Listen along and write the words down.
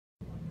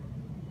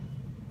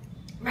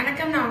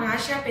வணக்கம், நான்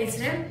ஆஷா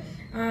பேசுறேன்.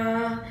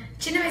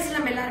 சின்ன வயசுல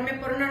நம்ம எல்லாருமே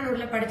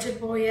புறநானூர்ல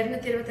படிச்சிருப்போம்.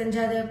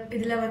 225வது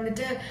இதுல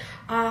வந்துட்டு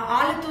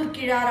ஆலத்தூர்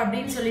கிழார்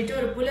அப்படின்னு சொல்லிட்டு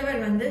ஒரு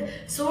புலவர் வந்து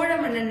சோழ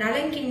மன்னன்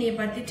நலங்கிண்ணியை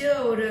பத்திட்டு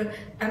ஒரு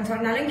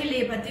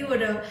நலங்கிள்ளியை பத்தி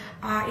ஒரு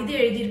இது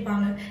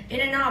எழுதியிருப்பாங்க.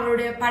 என்னன்னா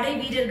அவருடைய படை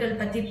வீரர்கள்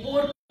பத்தி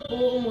போர்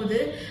போகும்போது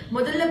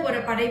முதல்ல போற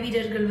படை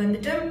வீரர்கள்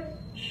வந்துட்டு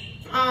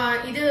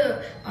இது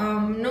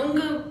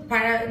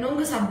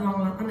நொங்கு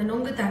சாப்பிடுவாங்களாம், அந்த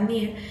நொங்கு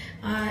தண்ணியை.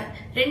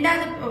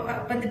 ரெண்டாவது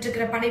வந்துட்டு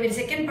இருக்கிற படை வீரர்,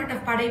 செகண்ட் பார்ட்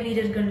ஆஃப் படை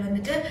வீரர்கள்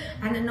வந்துட்டு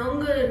அந்த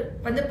நொங்கு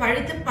வந்து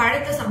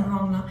பழத்தை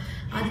சாப்பிடுவாங்களாம்.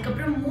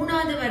 அதுக்கப்புறம்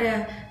மூணாவது வர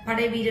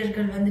படை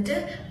வீரர்கள் வந்துட்டு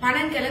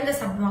பனங்கிழங்க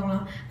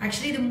சாப்பிடுவாங்களாம்.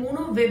 ஆக்சுவலி இது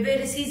மூணும்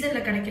வெவ்வேறு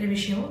சீசன்ல கிடைக்கிற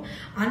விஷயம்.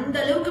 அந்த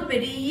அளவுக்கு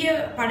பெரிய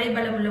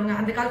படைபலம்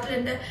உள்ளவங்க அந்த காலத்துல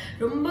இருந்த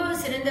ரொம்ப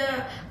சிறந்த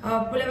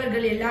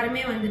புலவர்கள்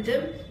எல்லாருமே வந்துட்டு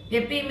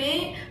எப்பயுமே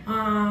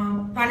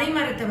பனை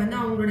மரத்தை வந்து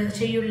அவங்களோட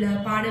செய்யுள்ள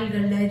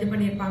பாடல்கள்ல இது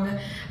பண்ணியிருப்பாங்க.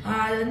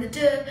 அது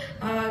வந்துட்டு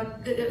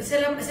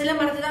சில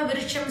மரத்தை தான்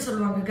விருட்சம்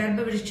சொல்லுவாங்க,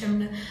 கர்ப்ப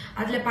விருட்சம்னு.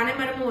 அதுல பனை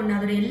மரமும் ஒண்ணு.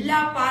 அதோட எல்லா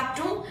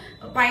பாட்டும்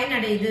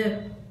பயனடையுது.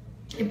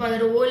 இப்ப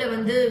அதோட ஓலை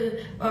வந்து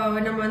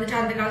நம்ம வந்துட்டு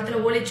அந்த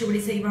காலத்துல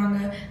ஓலைச்சுவடி செய்வாங்க,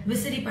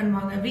 விசிறி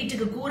பண்ணுவாங்க,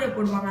 வீட்டுக்கு கூரை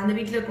போடுவாங்க. அந்த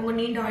வீட்டுல இருக்கவங்க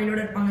நீண்ட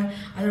ஆயுளோட இருப்பாங்க.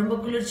 அது ரொம்ப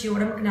குளிர்ச்சி,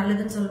 உடம்புக்கு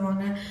நல்லதுன்னு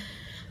சொல்லுவாங்க.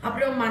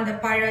 அப்புறம் அந்த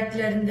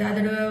பழத்துல இருந்து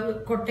அதோட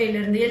கொட்டையில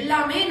இருந்து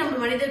எல்லாமே நம்ம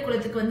மனித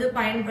குலத்துக்கு வந்து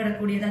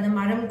பயன்படக்கூடியது. அந்த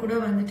மரம் கூட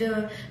வந்துட்டு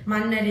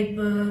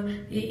மண்ணரிப்பு,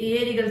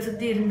 ஏரிகள்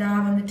சுத்தி இருந்தா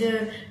வந்துட்டு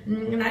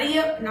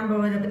நிறைய நம்ம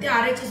அதை பத்தி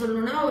ஆராய்ச்சி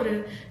சொல்லணும்னா ஒரு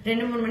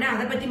 2-3 மணி நேரம்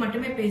அதை பத்தி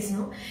மட்டுமே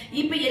பேசணும்.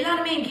 இப்ப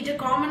எல்லாருமே என்கிட்ட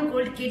காமன்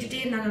கோல்டு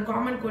கேட்டுட்டே இருந்தாங்க.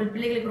 காமன் கோல்டு,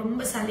 பிள்ளைகளுக்கு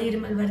ரொம்ப சளி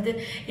இருமல் வருது,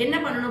 என்ன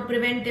பண்ணணும்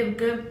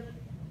ப்ரிவென்டிவ்க்கு,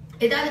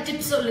 ஏதாவது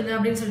டிப்ஸ் சொல்லுங்க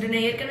அப்படின்னு சொல்லிட்டு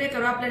நான் ஏற்கனவே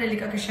கருவேப்பிலை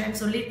நெல்லிக்காய்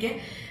கஷாயம் சொல்லியிருக்கேன்.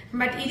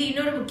 பட் இது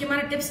இன்னொரு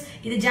முக்கியமான டிப்ஸ்.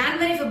 இது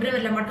ஜனவரி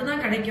பிப்ரவரியில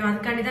மட்டும்தான் கிடைக்கும்.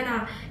 அதுக்காண்டிதான்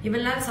நான்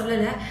இவெல்லாம்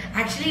சொல்லல.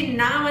 ஆக்சுவலி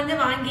நான் வந்து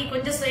வாங்கி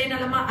கொஞ்சம்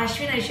சுயநலமா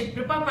அஸ்வின் ஐ ஷுட்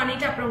ப்ரிப்பேர்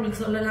பண்ணிட்டு அப்புறம்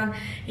உங்களுக்கு சொல்லலாம்.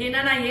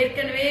 ஏன்னா நான்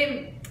ஏற்கனவே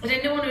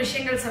 2-3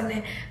 விஷயங்கள்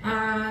சொன்னேன்.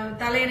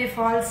 தலையணை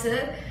ஃபால்ஸ்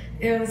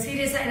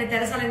சீரியஸா எனக்கு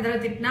தெரசால இந்த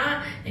அளவு திட்டினா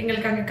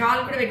எங்களுக்கு அங்க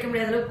கால் கூட வைக்க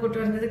முடியாத அளவுக்கு கூட்டு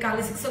வந்தது.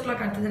 காலைல 6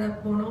 o'clock அடுத்ததுல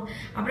போனோம்.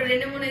 அப்புறம்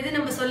 2-3 இது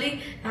நம்ம சொல்லி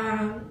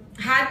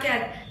ஹேர்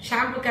கேர்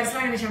ஷாம்பு,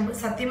 கரிசலாங்கண்ணி ஷாம்பு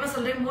சத்தியமா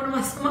சொல்றேன் 3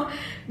 மாசமா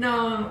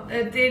நான்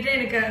தேடி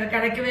எனக்கு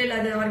கிடைக்கவே இல்லை.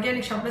 அது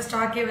ஆர்கானிக் ஷாப்ல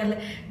ஸ்டாக்கே வரல,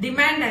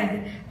 டிமாண்ட் ஆகுது.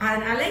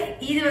 அதனால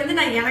இது வந்து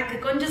நான் எனக்கு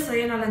கொஞ்சம்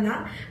சுயநலம்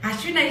தான்.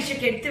 அஸ்வின்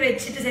ஐஷுக்கு எடுத்து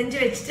வச்சுட்டு செஞ்சு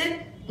வச்சுட்டு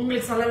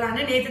உங்களுக்கு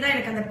சொல்லலான்னு நேற்று தான்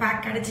எனக்கு அந்த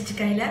பேக் கிடைச்சிச்சு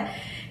கையில.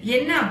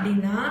 என்ன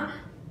அப்படின்னா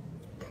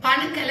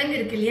பனங்கிழங்கு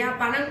இருக்கு இல்லையா,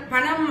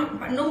 பனம்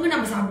நொங்கு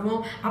நம்ம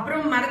சாப்பிடுவோம்.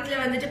 அப்புறம் மரத்துல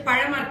வந்துட்டு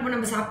பழமா இருக்கும்போது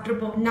நம்ம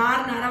சாப்பிட்டுருப்போம்.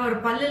 நாரா ஒரு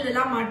பல்லுல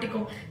எல்லாம்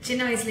மாட்டிக்கும்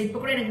சின்ன வயசுல. இப்ப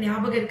கூட எனக்கு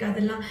ஞாபகம் இருக்கு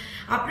அதெல்லாம்.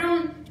 அப்புறம்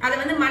அதை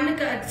வந்து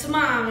மண்ணுக்கு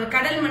சும்மா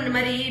கடல் மண்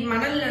மாதிரி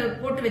மணல்ல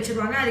போட்டு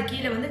வச்சிருவாங்க. அது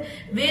கீழே வந்து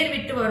வேர்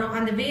விட்டு வரும்.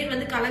 அந்த வேர்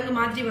வந்து கலங்கு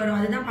மாதிரி வரும்.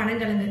 அதுதான்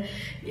பனங்கிழங்கு.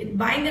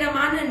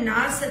 பயங்கரமான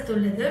நார்சத்து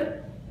உள்ளது.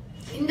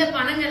 இந்த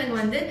பனங்கிழங்கு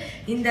வந்து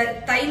இந்த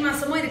தை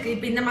மாசமும் இருக்கு.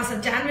 இப்ப இந்த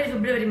மாசம் ஜனவரி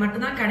பிப்ரவரி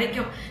மட்டும் தான்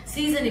கிடைக்கும்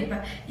சீசன். இப்ப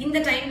இந்த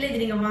டைம்ல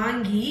இது நீங்க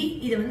வாங்கி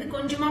இதை வந்து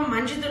கொஞ்சமா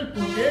மஞ்சள்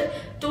போட்டு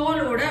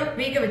தோலோட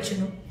வேக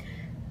வச்சிடணும்.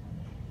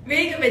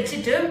 வேக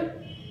வச்சுட்டு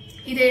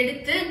இதை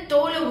எடுத்து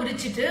தோலை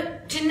உரிச்சிட்டு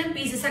சின்ன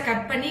பீசஸா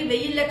கட் பண்ணி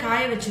வெயில்ல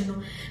காய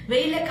வச்சிடணும்.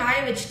 வெயில்ல காய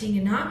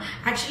வச்சிட்டீங்கன்னா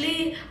ஆக்சுவலி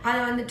அதை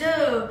வந்துட்டு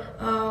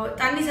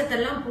தண்ணி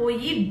சத்தெல்லாம்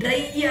போய்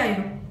ட்ரை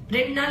ஆயிடும்.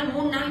 2 நாள்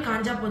 3 நாள்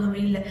காஞ்சா போதும்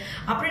வெயில்ல.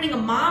 அப்புறம் நீங்க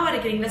மாவு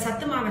அரைக்கிறீங்களா,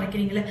 சத்து மாவு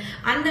அரைக்கிறீங்களா,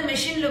 அந்த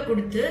மெஷின்ல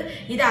கொடுத்து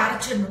இதை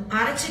அரைச்சிடணும்.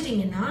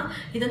 அரைச்சிட்டீங்கன்னா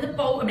இது வந்து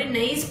அப்படியே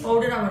நைஸ்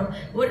பவுடரா வரும்.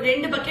 ஒரு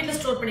 2 பக்கெட்ல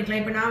ஸ்டோர்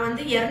பண்ணிக்கலாம். இப்ப நான்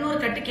வந்து 200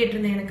 கட்டு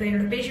கேட்டிருந்தேன். எனக்கு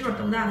என்னோட பேஷண்ட்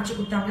ஒருத்தவங்க தான் அரைச்சு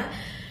கொடுத்தாங்க.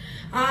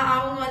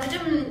 அவங்க வந்துட்டு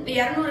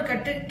 200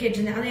 கட்டு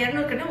கேட்டிருந்தேன். அந்த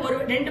 200 கட்டு ஒரு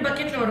 2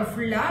 பக்கெட்ல வரும்.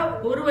 ஃபுல்லா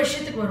 1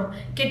 வருஷத்துக்கு வரும்,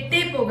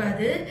 கெட்டே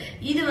போகாது.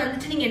 இது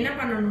வந்துட்டு நீங்க என்ன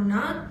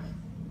பண்ணணும்னா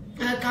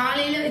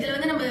காலையில இதுல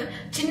வந்து நம்ம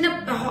சின்ன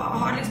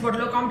ஹார்லிக்ஸ்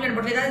பாட்டிலோ காம்ப்ளெயின்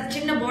பாட்டிலோ ஏதாவது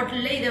சின்ன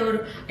பாட்டில்ல இதை ஒரு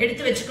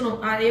எடுத்து வச்சுக்கணும்.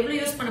 அதை எவ்வளவு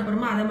யூஸ் பண்ண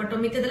போறோமோ அதை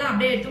மட்டும், மித்ததெல்லாம்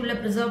அப்படியே எடுத்து உள்ள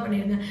ப்ரிசர்வ்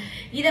பண்ணிருங்க.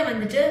 இதை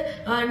வந்துட்டு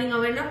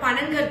நீங்க வேணா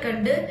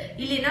பனங்கற்கண்டு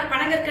இல்லைன்னா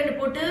பனங்கற்கண்டு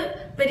போட்டு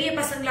பெரிய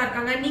பசங்களா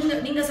இருக்காங்க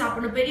நீங்க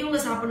சாப்பிடணும், பெரியவங்க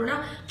சாப்பிடணும்னா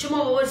சும்மா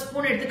ஒவ்வொரு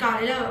ஸ்பூன் எடுத்து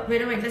காலையில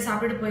வெறும் வயிற்றுல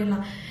சாப்பிட்டுட்டு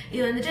போயிடலாம்.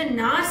 இது வந்துட்டு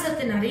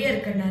நார்சத்து நிறைய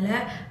இருக்கிறதுனால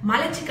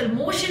மலச்சிக்கல்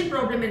மோஷன்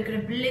ப்ராப்ளம் இருக்கிற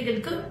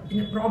பிள்ளைகளுக்கு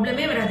இந்த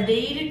ப்ராப்ளமே வராது.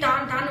 டெய்லி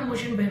டான்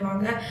மோஷன்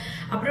போயிடுவாங்க.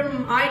 அப்புறம்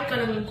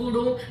ஆயுட்காலங்கள் கூடும்.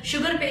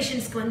 சுகர்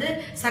பேஷண்ட்ஸ்க்கு வந்து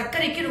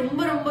சர்க்கரைக்கு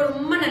ரொம்ப ரொம்ப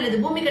ரொம்ப நல்லது.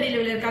 பூமிக்கடியில்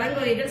உள்ள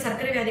கிழங்கு வகைகள்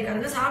சர்க்கரை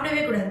வியாதிக்காரங்க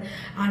சாப்பிடவே கூடாது.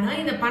 ஆனா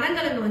இந்த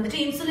பனங்கிழங்கு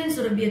வந்துட்டு இன்சுலின்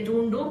சுரப்பியை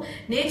தூண்டும்.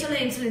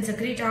 நேச்சுரல் இன்சுலின்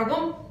செக்ரீட்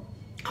ஆகும்.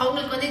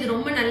 அவங்களுக்கு வந்து இது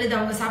ரொம்ப நல்லது.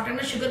 அவங்க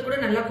சாப்பிட்டாங்கன்னா சுகர் கூட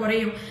நல்லா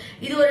குறையும்.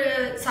 இது ஒரு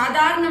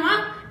சாதாரணமா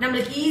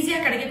நம்மளுக்கு ஈஸியா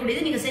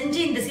கிடைக்கக்கூடியது. நீங்க செஞ்சு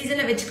இந்த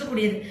சீசன்ல வச்சுக்க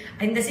கூடியது.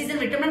 இந்த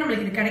சீசன் விட்டோம்னா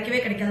நம்மளுக்கு இது கிடைக்கவே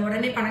கிடைக்காது.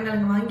 உடனே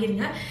பனங்கிழங்கு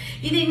வாங்கிருங்க.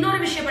 இது இன்னொரு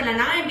விஷயம் பண்ணல.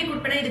 நான் எப்படி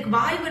கொடுப்பேன்னா இதுக்கு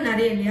வாய்வு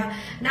நிறைய இல்லையா,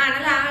 நான்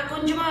அதனால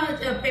கொஞ்சமா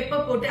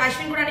பெப்பர் போட்டு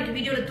அஸ்வின் கூட அன்னைக்கு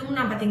வீடியோல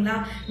தூங்கினா பாத்தீங்களா,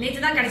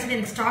 நேற்று தான் கிடைச்சது.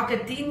 எனக்கு ஸ்டாக்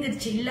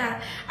தீர்ந்துருச்சு. இல்ல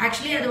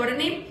ஆக்சுவலி அது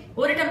உடனே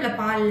 1 டம்ளர்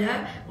பால்ல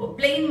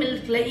பிளெயின்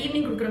மில்க்ல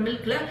ஈவினிங் கொடுக்குற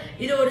மில்க்ல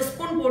இது 1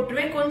 ஸ்பூன்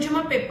போட்டுருவேன்.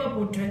 கொஞ்சமா பெப்பர்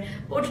போட்டுருவேன்.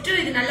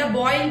 போட்டுட்டு இது நல்லா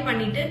பாயில்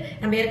பண்ணிட்டு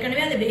நம்ம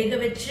ஏற்கனவே அதை வேக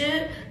வச்சு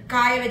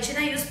காய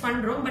வச்சுதான் யூஸ்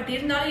பண்றோம். பட்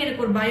இருந்தாலும்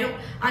எனக்கு ஒரு பயம்.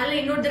 அதனால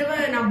இன்னொரு தடவை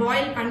நான்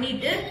பாயில்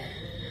பண்ணிட்டு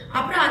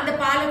அப்புறம் அந்த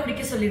பாலை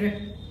குடிக்க சொல்லிடுவேன்.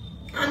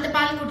 அந்த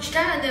பால்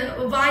குடிச்சிட்டா அந்த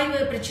வாய்வு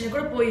பிரச்சனை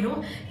கூட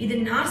போயிடும். இது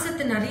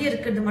நார்சத்து நிறைய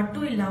இருக்கிறது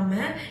மட்டும் இல்லாம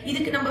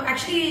இதுக்கு நம்ம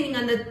ஆக்சுவலி நீங்க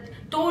அந்த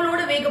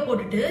தோலோட வேக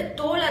போட்டுட்டு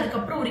தோல்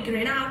அதுக்கப்புறம்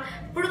உரிக்கணும். ஏன்னா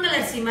புழுங்கல்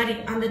அரிசி மாதிரி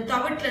அந்த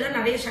தவட்டுலதான்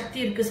நிறைய சக்தி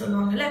இருக்கு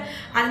சொல்லுவாங்கல்ல.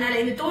 அதனால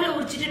இந்த தோலை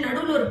உரிச்சிட்டு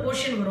நடுவில் ஒரு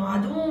போர்ஷன் வரும்,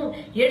 அதுவும்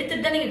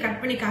எடுத்துட்டு தான் நீங்க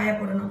கட் பண்ணி காய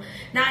போடணும்.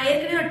 நான்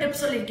ஏற்கனவே ஒரு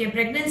டிப்ஸ் சொல்லியிருக்கேன்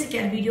பிரெக்னன்சி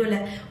கேர் வீடியோல.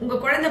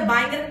 உங்க குழந்தை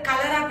பயங்கர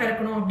கலரா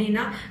பிறக்கணும்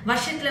அப்படின்னா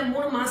வருஷத்துல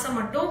 3 மாசம்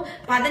மட்டும்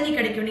பதனி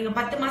கிடைக்கும். நீங்க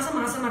 10 மாசம்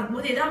மாசமா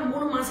இருக்கும்போது ஏதாவது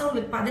 3 மாசம்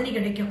உங்களுக்கு பதனி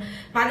கிடைக்கும்.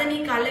 பதனி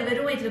காலைல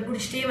வெறும் வயிற்றுல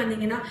குடிச்சிட்டே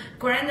வந்தீங்கன்னா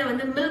குழந்தை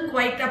வந்து மில்க்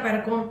ஒயிட்டா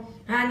பிறக்கும்.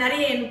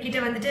 நிறைய என்கிட்ட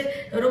வந்துட்டு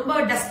ரொம்ப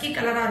டஸ்கி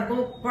கலரா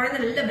இருக்கும், குழந்தை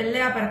நல்ல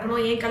வெள்ளையா பிறக்கணும்,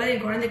 என் கலர்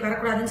என் குழந்தைக்கு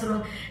வரக்கூடாதுன்னு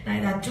சொல்லுவாங்க. நான்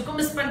இதை அச்சுக்கும்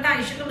மிஸ் பண்ணிட்டேன்,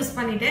 ஐஷுக்கும் மிஸ்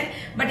பண்ணிட்டேன்.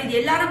 பட் இது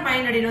எல்லாரும்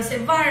பயனடையணும்.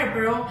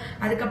 செவ்வாழைப்பழம்,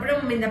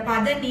 அதுக்கப்புறம் இந்த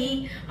பதனி,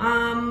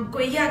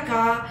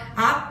 கொய்யாக்காய்,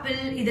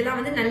 ஆப்பிள் இதெல்லாம்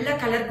வந்து நல்ல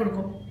கலர்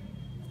கொடுக்கும்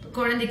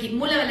குழந்தைக்கு.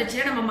 மூளை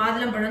வளர்ச்சியா நம்ம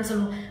மாதுளம் பழம்னு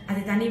சொல்லுவோம், அது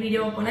தனி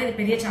வீடியோ போல, இது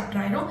பெரிய சாப்டர்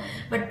ஆயிரும்.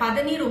 பட்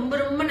பதனி ரொம்ப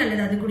ரொம்ப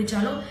நல்லது, அது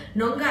குடிச்சாலும்.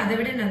 நொங்கு அதை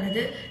விட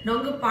நல்லது.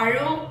 நொங்கு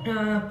பழம்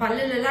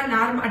பல்லுல எல்லாம்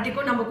நார்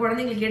மாட்டிக்கும், நம்ம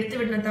குழந்தைங்களுக்கு எடுத்து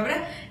விடணும். தவிர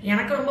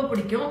எனக்கு ரொம்ப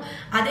பிடிக்கும்.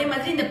 அதே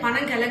மாதிரி இந்த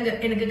பனங்கிழங்கு,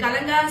 எனக்கு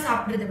கிழங்கா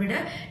சாப்பிடுறத விட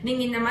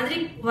நீங்க இந்த மாதிரி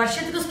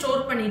வருஷத்துக்கு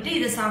ஸ்டோர் பண்ணிட்டு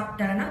இதை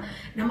சாப்பிட்டாங்கன்னா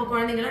நம்ம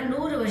குழந்தைங்கலாம்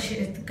 100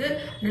 வருஷத்துக்கு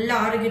நல்ல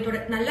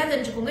ஆரோக்கியத்தோட. நல்லா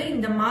தெரிஞ்சுக்கோங்க,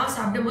 இந்த மாவு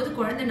சாப்பிடும் போது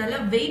குழந்தை நல்லா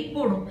வெயிட்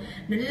போடும்,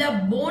 நல்லா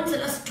போன்ஸ்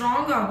எல்லாம்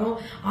ஸ்ட்ராங் ஆகும்,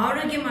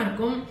 ஆரோக்கியமா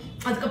இருக்கும்.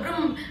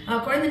 அதுக்கப்புறம்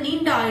குழந்தை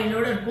நீண்ட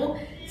ஆயுளோட இருக்கும்.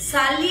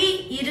 சளி,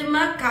 இரும,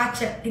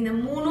 காய்ச்சல் இந்த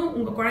 3ம்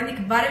உங்க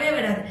குழந்தைக்கு வரவே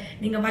வராது.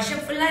 நீங்க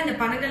வருஷம் ஃபுல்லா இந்த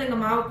பனங்கிழங்கு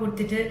மாவு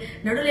கொடுத்துட்டு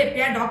நடுவில்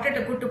எப்பயா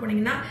டாக்டர்கிட்ட கூட்டு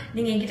போனீங்கன்னா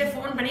நீங்க என்கிட்ட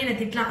போன் பண்ணி என்ன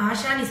திட்டலாம்,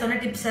 ஆஷா நீ சொன்ன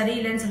டிப்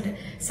சரியில்லைன்னு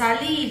சொல்லிட்டு.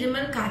 சளி,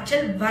 இருமல்,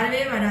 காய்ச்சல்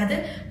வரவே வராது.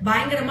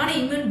 பயங்கரமான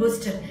இம்யூன்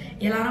பூஸ்டர்.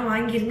 எல்லாரும்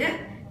வாங்கிருங்க.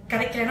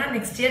 கிடைக்கலன்னா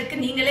நெக்ஸ்ட்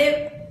இயருக்கு நீங்களே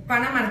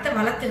பனை மரத்தை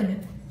வளர்த்துருங்க.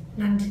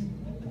 நன்றி.